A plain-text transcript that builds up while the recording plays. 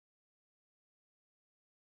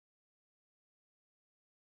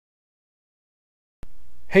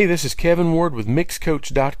Hey, this is Kevin Ward with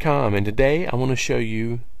MixCoach.com, and today I want to show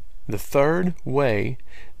you the third way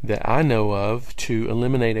that I know of to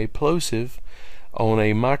eliminate a plosive on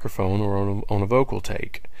a microphone or on a vocal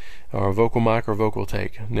take, or a vocal mic or vocal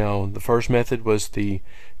take. Now, the first method was the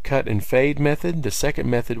cut and fade method. The second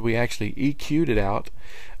method, we actually EQ'd it out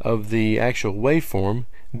of the actual waveform.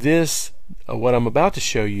 This, what I'm about to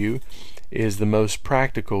show you, is the most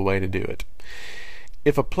practical way to do it.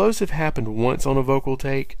 If a plosive happened once on a vocal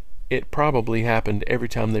take, it probably happened every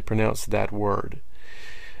time they pronounced that word.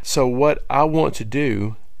 So what I want to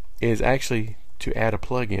do is actually to add a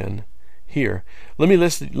plug-in here. Let me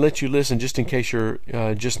let you listen just in case you're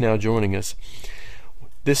just now joining us.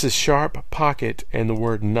 This is sharp, pocket, and the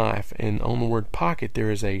word knife. And on the word pocket there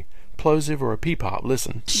is a plosive or a peepop.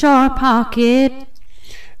 Listen. Sharp pocket.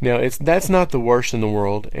 Now, that's not the worst in the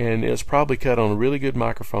world, and it's probably cut on a really good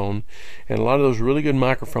microphone, and a lot of those really good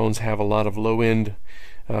microphones have a lot of low-end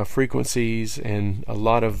frequencies and a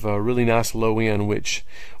lot of really nice low-end, which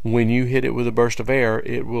when you hit it with a burst of air,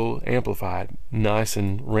 it will amplify it nice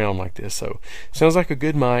and round like this. So, sounds like a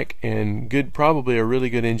good mic and probably a really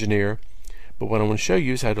good engineer. But what I want to show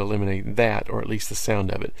you is how to eliminate that, or at least the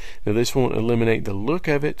sound of it. Now, this won't eliminate the look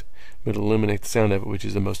of it, but it'll eliminate the sound of it, which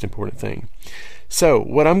is the most important thing. So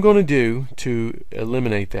what I'm going to do to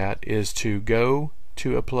eliminate that is to go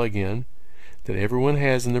to a plug-in that everyone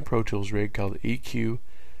has in their Pro Tools rig called EQ3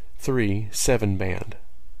 7-band.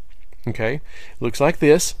 Okay, looks like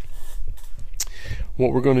this.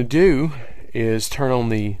 What we're going to do is turn on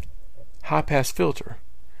the high-pass filter.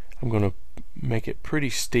 I'm going to make it pretty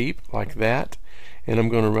steep like that, and I'm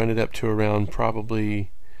going to run it up to around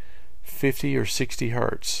probably 50 or 60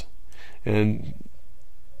 hertz. And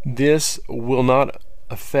this will not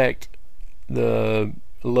affect the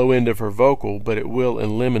low end of her vocal, but it will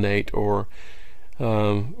eliminate or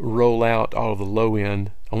roll out all of the low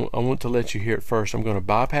end. I want to let you hear it first. I'm going to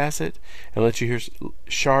bypass it and let you hear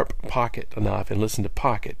sharp pocket enough, and listen to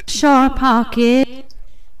pocket. Sharp pocket.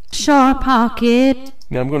 Sharp pocket.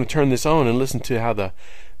 Now I'm going to turn this on and listen to how the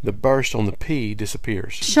burst on the P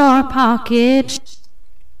disappears. Sharp pocket.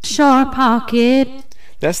 Sharp pocket.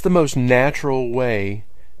 That's the most natural way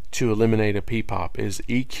to eliminate a P-pop, is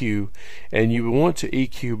EQ, and you want to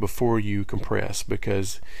EQ before you compress,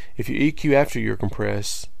 because if you EQ after you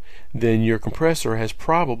compress, then your compressor has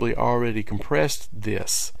probably already compressed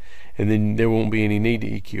this, and then there won't be any need to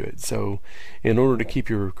EQ it. So in order to keep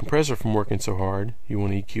your compressor from working so hard, you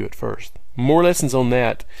want to EQ it first. More lessons on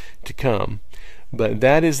that to come, but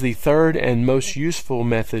that is the third and most useful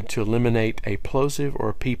method to eliminate a plosive or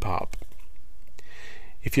a P-pop.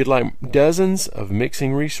 If you'd like dozens of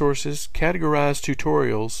mixing resources, categorized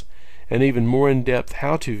tutorials, and even more in-depth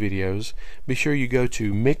how-to videos, be sure you go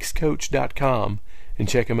to MixCoach.com and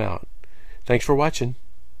check them out. Thanks for watching.